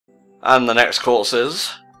And the next course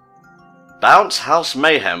is Bounce House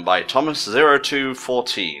Mayhem by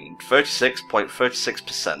Thomas0214,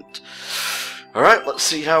 36.36%. Alright, let's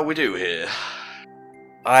see how we do here.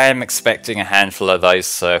 I am expecting a handful of those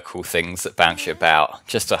circle things that bounce you about.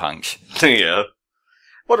 Just a hunch. Yeah.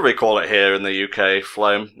 What do we call it here in the UK,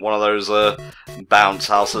 Flame? One of those bounce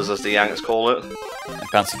houses, as the Yanks call it? A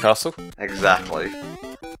bouncy castle? Exactly.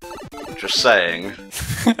 Just saying.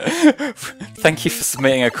 Thank you for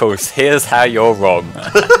submitting a course. Here's how you're wrong.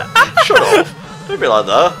 Shut up. Don't be like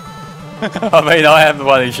that. I mean, I am the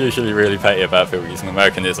one who's usually really petty about people using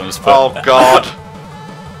Americanisms, but... Oh, God.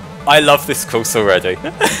 I love this course already.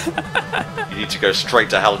 You need to go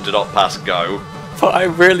straight to hell and do not pass go. But I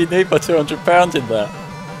really need my £200 in there.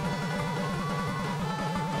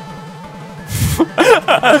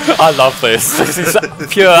 I love this. This is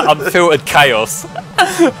pure, unfiltered chaos.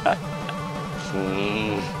 I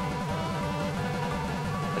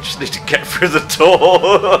just need to get through the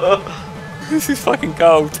door. This is fucking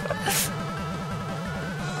gold.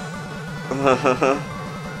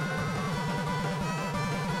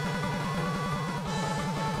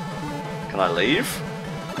 Can I leave?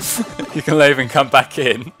 You can leave and come back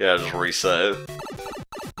in. Yeah, just reset it.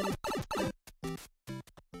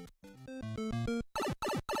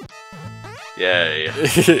 Yay.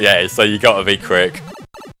 Yeah, so you gotta be quick.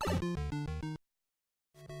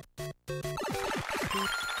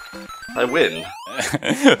 I win.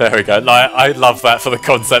 There we go. Like, I love that for the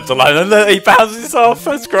concept alone. And then he bounces off.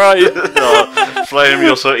 That's great. Oh, Flame,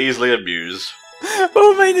 you're so easily amused.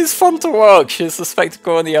 Well, I mean, it's fun to watch. It's a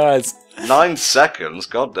spectacle in the eyes. 9 seconds?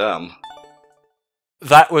 Goddamn.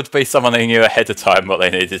 That would be someone who knew ahead of time what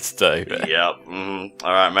they needed to do. Yep.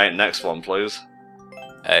 Alright, mate. Next one, please.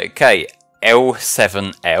 Okay.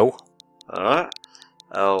 L7L. Alright.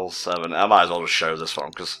 L7. I might as well just show this one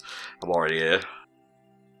because I'm already here.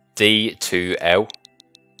 D2L.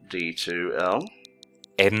 D2L.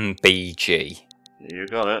 MBG. You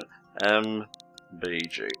got it.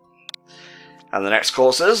 MBG. And the next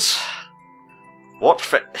course is Watch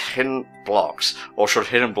for Hidden Blocks, or Should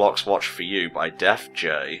Hidden Blocks Watch for You by Def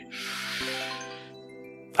J.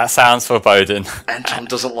 That sounds foreboding. Anton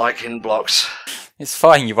doesn't like hidden blocks. It's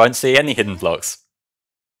fine, you won't see any hidden blocks.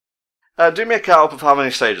 Do me a count up of how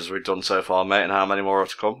many stages we've done so far, mate, and how many more are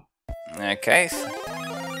to come. Okay.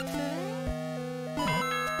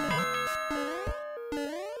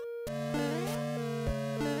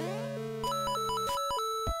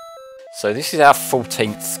 So this is our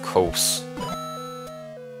 14th course.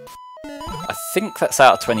 I think that's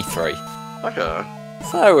out of 23. Okay.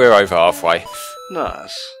 So we're over halfway.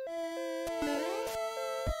 Nice.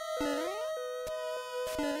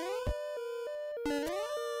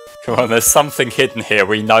 Come on, there's something hidden here,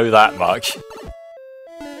 we know that much.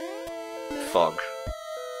 Fog.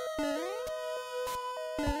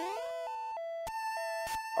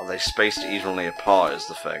 Are they spaced evenly apart is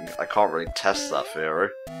the thing. I can't really test that theory.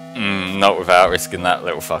 Not without risking that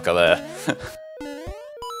little fucker there.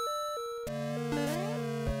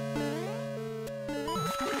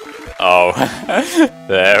 Oh,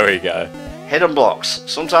 there we go. Hidden blocks.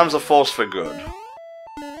 Sometimes a force for good.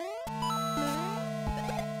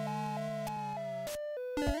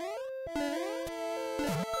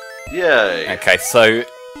 Yay. Okay, so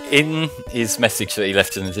in his message that he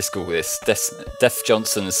left in the Discord with this, Def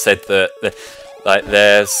Johnson said that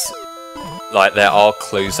there are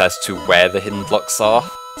clues as to where the hidden blocks are.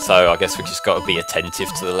 So I guess we just got to be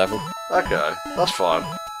attentive to the level. Okay, that's fine.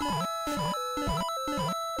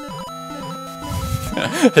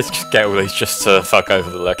 Let's just get all these just to fuck over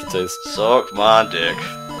the lurkers. Suck my dick.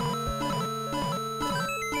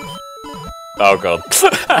 Oh god.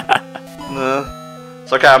 Nah.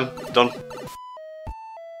 It's okay, I'm done.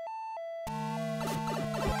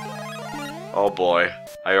 Oh boy,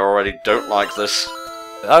 I already don't like this.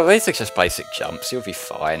 Oh, these are just basic jumps, you'll be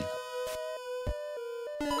fine.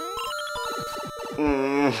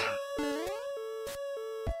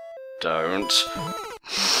 Don't.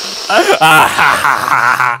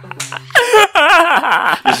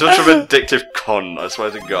 You're such a vindictive con, I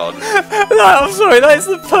swear to God. No, I'm sorry, that is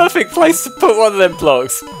the perfect place to put one of them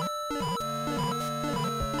blocks.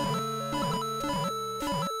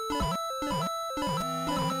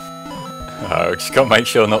 Oh, just gotta make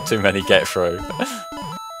sure not too many get through.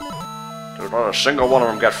 Dude, not a single one of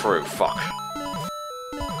them get through, fuck.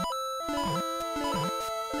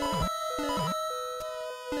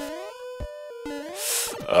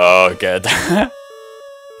 Oh, good.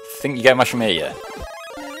 Think you get much from here yet?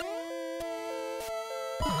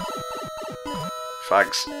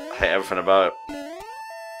 Thanks, hate everything about it.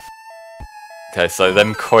 Okay, so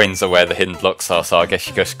them coins are where the hidden blocks are, so I guess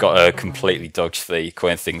you just gotta completely dodge the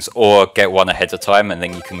coin things, or get one ahead of time and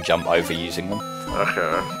then you can jump over using them.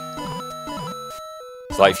 Okay.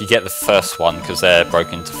 So like if you get the first one, because they're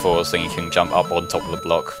broken into fours, then you can jump up on top of the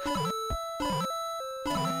block.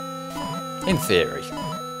 In theory.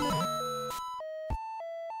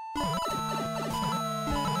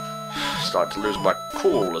 Starting to lose my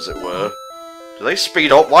cool, as it were. Do they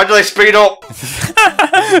speed up? Why do they speed up?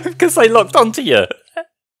 Because they locked onto you. At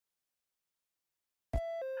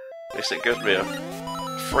least it gives me a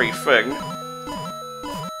free thing.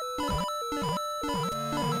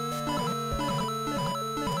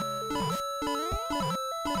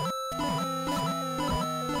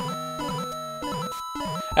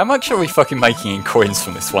 How much are we fucking making in coins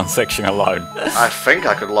from this one section alone? I think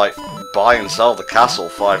I could, like, buy and sell the castle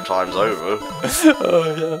 5 times over.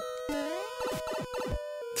 Oh, yeah.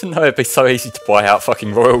 Didn't know it'd be so easy to buy out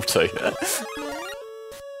fucking royalty.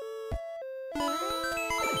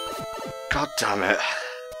 God damn it.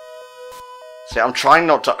 See, I'm trying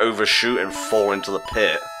not to overshoot and fall into the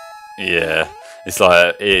pit. Yeah, it's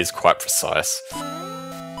like, it is quite precise.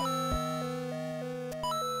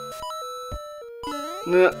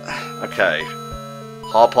 Okay.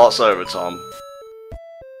 Hard part's over, Tom.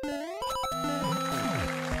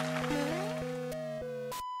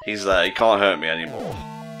 He's there, he can't hurt me anymore.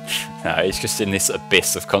 No, he's just in this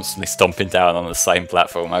abyss of constantly stomping down on the same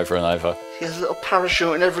platform over and over. He has a little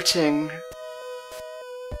parachute and everything.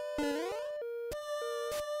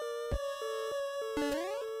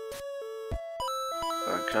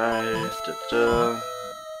 Okay, da-da.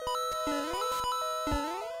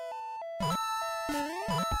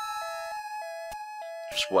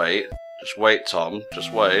 Just wait, Tom.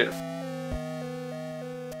 Just wait.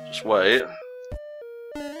 Just wait.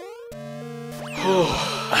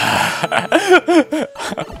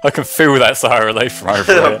 I can feel that sigh of relief from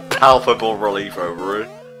over here. Palpable relief over it.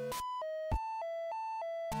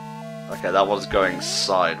 Okay, that one's going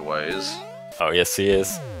sideways. Oh, yes, he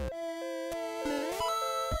is.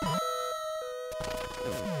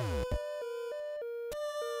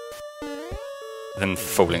 Then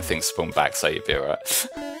falling things spawn back, so you'd be alright.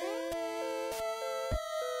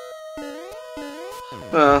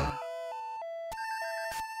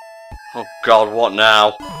 Oh god, what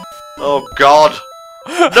now? Oh god!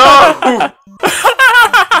 No!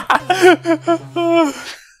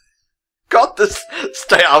 God, this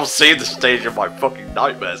stage. I'll see the stage of my fucking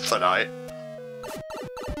nightmares tonight.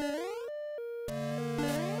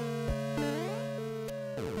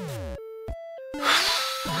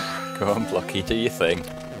 Go on, Blocky, do your thing.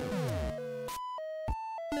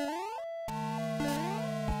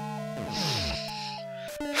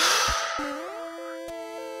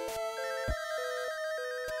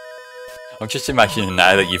 I'm just imagining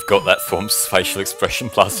now that you've got that form's facial expression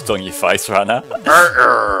plastered on your face right now.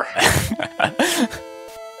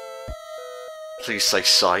 Please say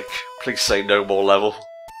psych. Please say no more level.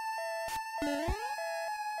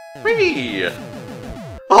 Whee!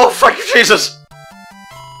 Oh, thank you, Jesus!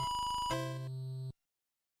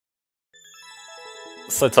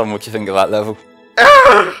 So, Tom, what do you think of that level?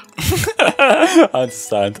 I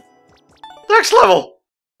understand. Next level!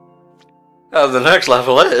 And the next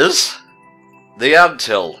level is... The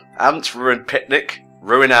Anthill. Ants ruin picnic.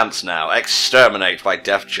 Ruin ants now. Exterminate by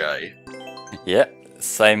Def J. Yep,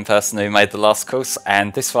 same person who made the last course,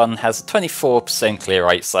 and this one has a 24% clear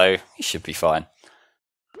rate, so it should be fine.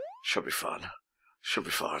 Should be fun. Should be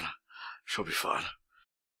fun. Should be fun.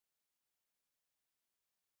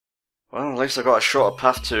 Well, at least I got a shorter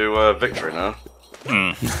path to victory now.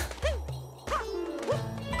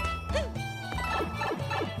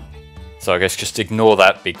 So I guess just ignore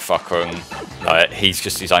that big fucker and he's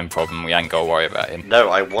just his own problem, we ain't gotta worry about him. No,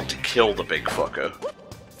 I want to kill the big fucker.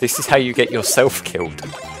 This is how you get yourself killed.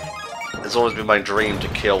 It's always been my dream to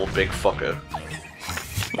kill big fucker.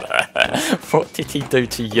 What did he do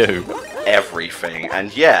to you? Everything,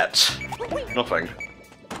 and yet... nothing.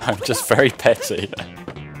 I'm just very petty.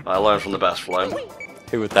 I learned from the best, Flame.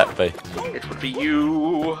 Who would that be? It would be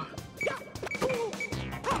you!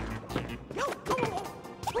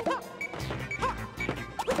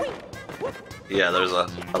 Yeah, there's a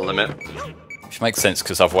limit. Which makes sense,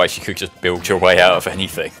 because otherwise you could just build your way out of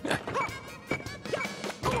anything.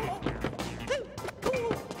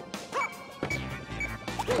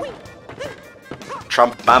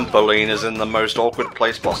 Trampoline is in the most awkward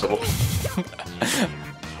place possible.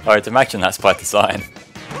 I'd imagine that's by design.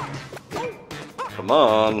 Come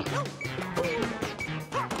on.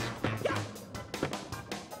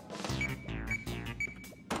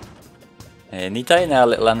 Any day now,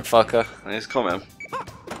 little ant fucker. He's coming.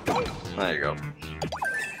 There you go.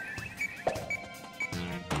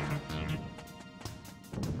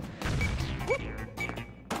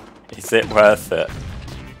 Is it worth it?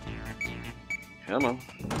 Come on.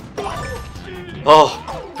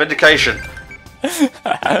 Oh, vindication.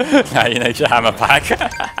 Now you need your hammer back.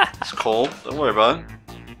 It's cool. Don't worry about it.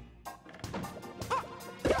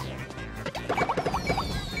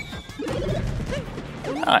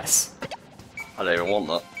 Nice. I don't even want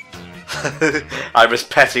that. I'm as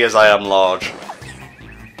petty as I am large.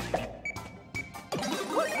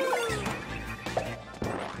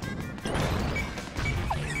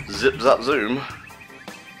 Zip zap zoom.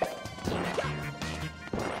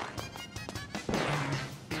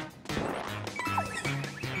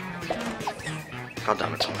 God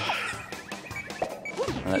damn it.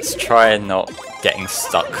 Let's try not getting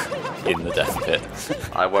stuck in the death pit.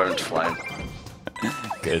 I won't, Flame.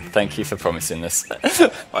 Good, thank you for promising this.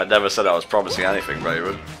 I never said I was promising anything,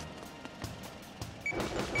 Raven.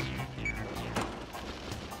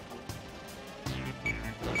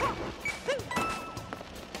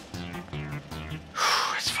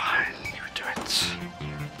 It's fine, you do it.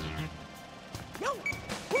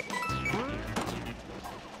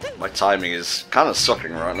 My timing is kind of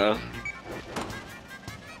sucking right now.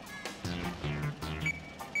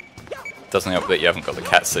 Doesn't help that you haven't got the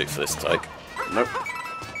cat suit for this take. Nope.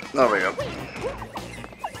 There we go.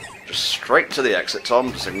 Just straight to the exit,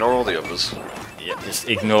 Tom. Just ignore all the others. Yeah, just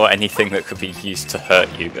ignore anything that could be used to hurt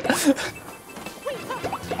you.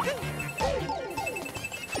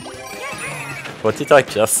 What did I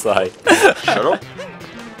just say? Shut up.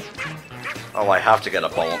 Oh, I have to get a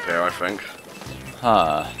bomb up here, I think.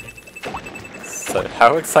 Huh. So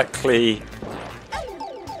how exactly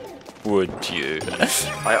would you?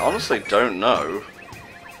 I honestly don't know.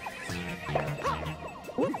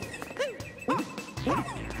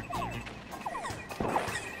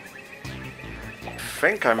 I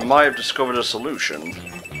think I might have discovered a solution.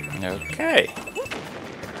 Okay.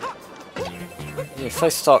 If I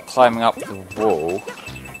start climbing up the wall...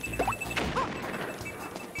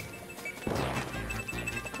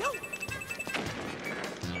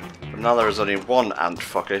 But now there is only one ant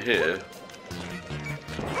fucker here.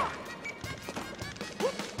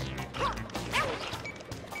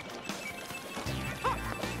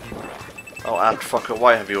 Oh, ant fucker,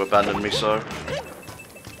 why have you abandoned me so?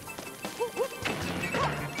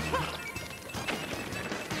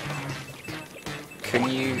 Can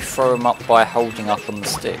you throw them up by holding up on the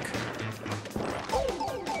stick?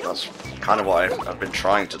 That's kind of what I've been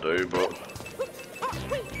trying to do, but...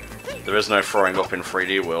 There is no throwing up in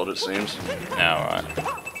 3D World, it seems. No, right.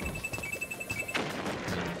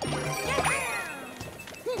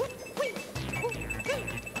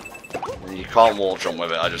 You can't wall jump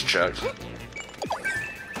with it, I just checked.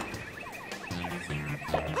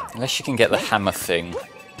 Unless you can get the hammer thing,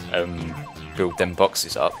 build them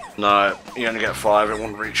boxes up. No, you only get 5, it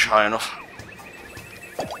won't reach high enough.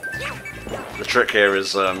 The trick here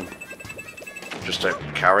is just to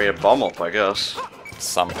carry a bomb up, I guess.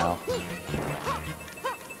 Somehow.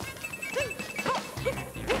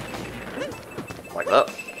 Like that.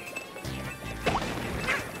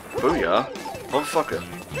 Booyah. Motherfucker.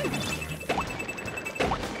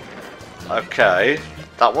 Okay,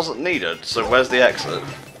 that wasn't needed, so where's the exit?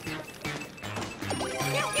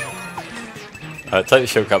 Take the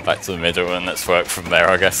shortcut back to the middle and let's work from there,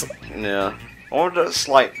 I guess. Yeah. I wonder if it's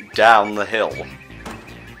like down the hill.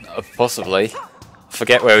 Possibly.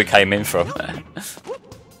 Forget where we came in from.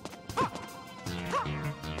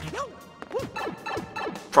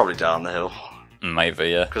 Probably down the hill. Maybe,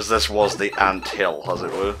 yeah. Because this was the ant hill, as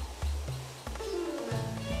it were.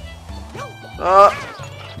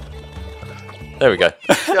 There we go.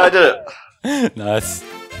 Yeah, I did it. Nice.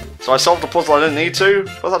 So I solved the puzzle I didn't need to,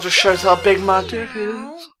 but that just shows how big my dick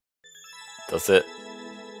is. Does it?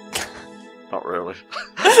 Not really.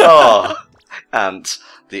 Oh, ants.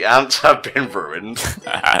 The ants have been ruined.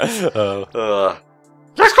 Oh.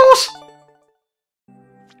 Next course!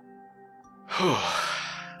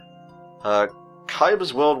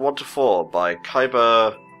 Kaiba's World 1-4 by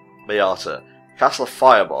Kaiba Mayata. Castle of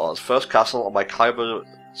Firebars, first castle on my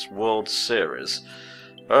Kaiba's World series.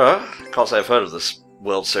 Can't say I've heard of this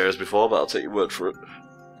World series before, but I'll take your word for it.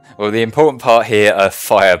 Well, the important part here are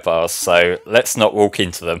fire bars, so let's not walk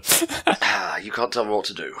into them. You can't tell me what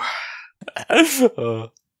to do.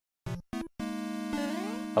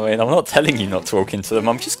 I mean, I'm not telling you not to walk into them,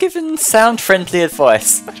 I'm just giving sound-friendly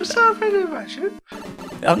advice. Just sound-friendly advice, you?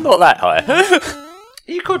 I'm not that high.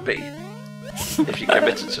 You could be, if you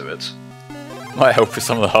committed to it. Might help with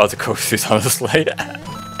some of the harder courses, honestly.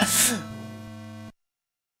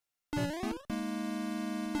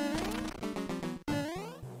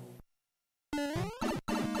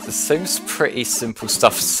 This seems pretty simple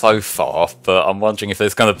stuff so far, but I'm wondering if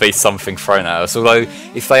there's going to be something thrown at us. Although,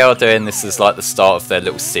 if they are doing this as like the start of their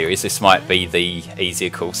little series, this might be the easier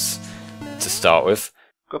course to start with.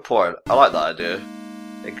 Good point. I like that idea.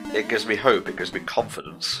 It gives me hope, it gives me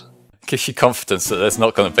confidence. It gives you confidence that there's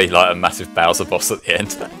not going to be like a massive Bowser boss at the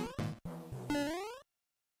end.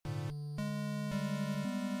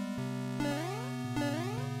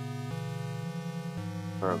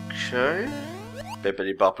 Okay.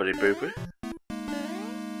 Bippity boppity boopy.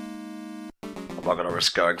 I'm not gonna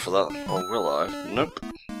risk going for that. Or will I? Nope.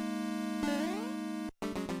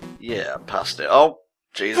 Yeah, past it. Oh,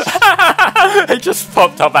 Jesus. It just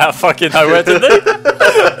popped up out of fucking nowhere, didn't it?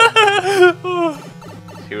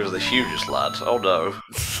 He was the hugest lad. Oh no.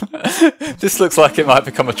 This looks like it might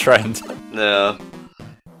become a trend. Yeah.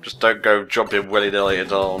 Just don't go jumping willy-nilly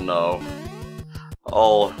and oh no.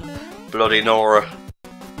 Oh, bloody Nora.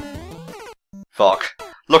 Fuck.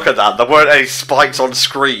 Look at that, there weren't any spikes on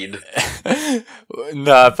screen.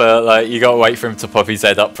 Nah, but like you gotta wait for him to pop his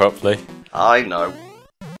head up properly. I know.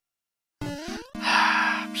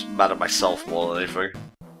 I'm just mad at myself more than anything.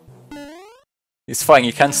 It's fine,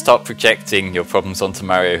 you can start projecting your problems onto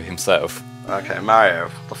Mario himself. Okay, Mario,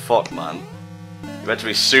 what the fuck, man? You're meant to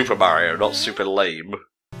be Super Mario, not super lame.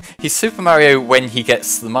 He's Super Mario when he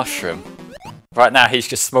gets the mushroom. Right now he's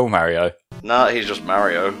just Small Mario. Nah, he's just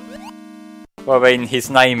Mario. Well, I mean, his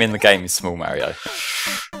name in the game is Small Mario.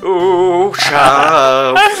 Ooh,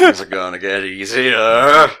 child, things are gonna get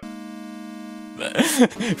easier.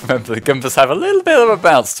 Remember, the Goombas have a little bit of a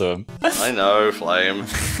bounce to them. I know, Flame.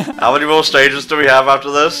 How many more stages do we have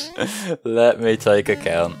after this? Let me take a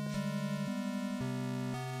count.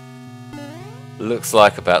 Looks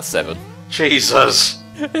like about 7. Jesus.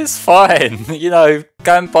 It's fine. You know,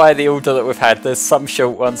 going by the order that we've had, there's some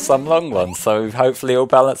short ones, some long ones, so hopefully it'll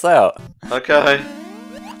balance out. Okay.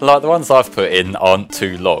 Like, the ones I've put in aren't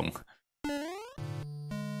too long.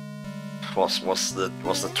 What's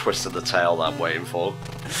the twist of the tail that I'm waiting for?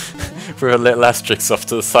 With a little asterisk off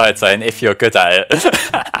to the side saying, if you're good at it.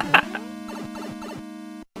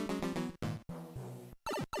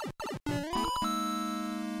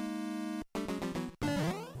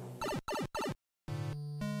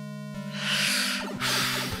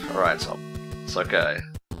 Alright, Tom. It's okay.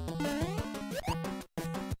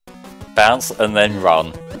 Bounce and then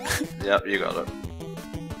run. Yep, you got it.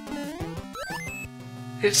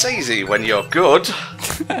 It's easy when you're good.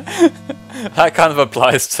 That kind of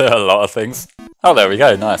applies to a lot of things. Oh, there we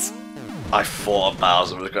go, nice. I thought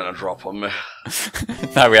Bowser was going to drop on me.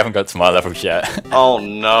 No, we haven't got to my levels yet. Oh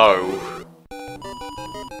no.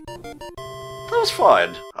 That was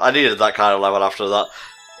fine. I needed that kind of level after that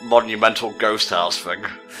monumental ghost house thing.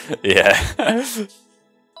 Yeah.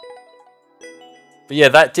 But yeah,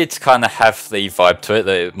 that did kind of have the vibe to it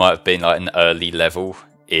that it might have been like an early level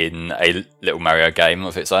in a little Mario game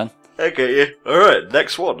of its own. I get you. Alright,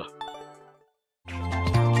 next one.